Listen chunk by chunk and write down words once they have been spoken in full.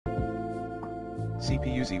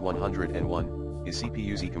CPU-Z 101, is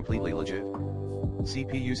CPU-Z completely legit?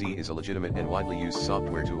 CPU-Z is a legitimate and widely used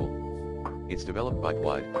software tool. It's developed by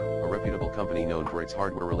Quide, a reputable company known for its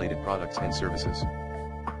hardware-related products and services.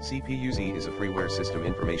 CPU-Z is a freeware system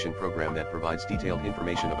information program that provides detailed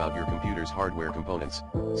information about your computer's hardware components,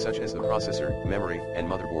 such as the processor, memory, and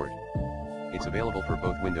motherboard. It's available for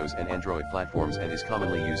both Windows and Android platforms and is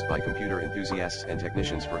commonly used by computer enthusiasts and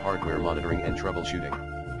technicians for hardware monitoring and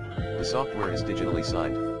troubleshooting. The software is digitally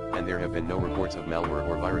signed, and there have been no reports of malware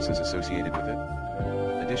or viruses associated with it.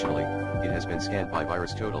 Additionally, it has been scanned by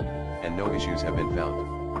VirusTotal, and no issues have been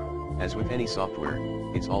found. As with any software,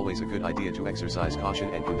 it's always a good idea to exercise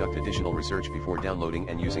caution and conduct additional research before downloading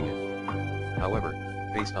and using it. However,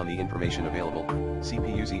 based on the information available,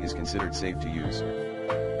 CPU-Z is considered safe to use.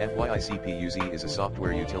 FYI, CPU-Z is a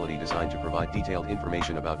software utility designed to provide detailed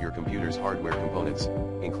information about your computer's hardware components,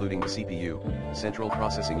 including the CPU, Central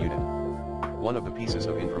Processing Unit. One of the pieces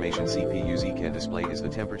of information CPU-Z can display is the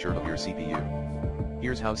temperature of your CPU.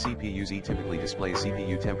 Here's how CPU-Z typically displays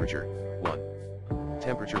CPU temperature. 1.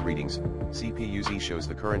 Temperature readings. CPU-Z shows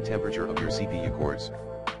the current temperature of your CPU cores.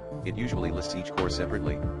 It usually lists each core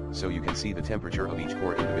separately, so you can see the temperature of each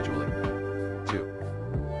core individually. 2.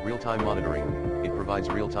 Real-time monitoring. It provides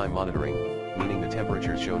real-time monitoring, meaning the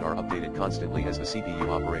temperatures shown are updated constantly as the CPU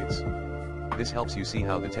operates. This helps you see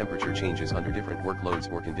how the temperature changes under different workloads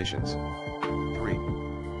or conditions. 3.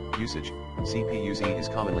 Usage. CPU-Z is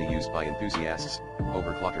commonly used by enthusiasts,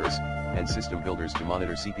 overclockers, and system builders to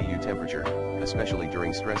monitor CPU temperature, especially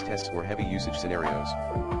during stress tests or heavy usage scenarios.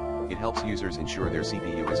 It helps users ensure their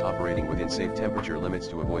CPU is operating within safe temperature limits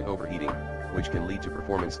to avoid overheating, which can lead to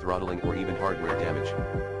performance throttling or even hardware damage.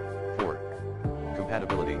 4.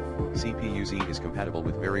 Compatibility. CPU-Z is compatible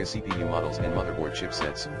with various CPU models and motherboard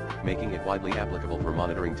chipsets, making it widely applicable for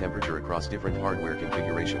monitoring temperature across different hardware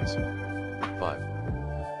configurations. 5.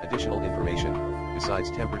 Additional information. Besides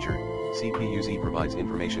temperature, CPU-Z provides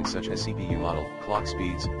information such as CPU model, clock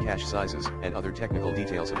speeds, cache sizes, and other technical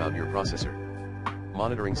details about your processor.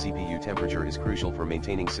 Monitoring CPU temperature is crucial for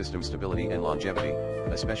maintaining system stability and longevity,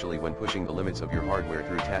 especially when pushing the limits of your hardware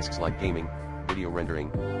through tasks like gaming, video rendering,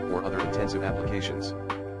 or other intensive applications.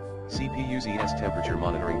 CPU-Z's temperature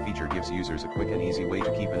monitoring feature gives users a quick and easy way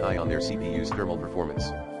to keep an eye on their CPU's thermal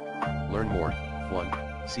performance. Learn more. 1.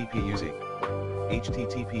 CPU-Z.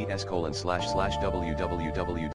 https://www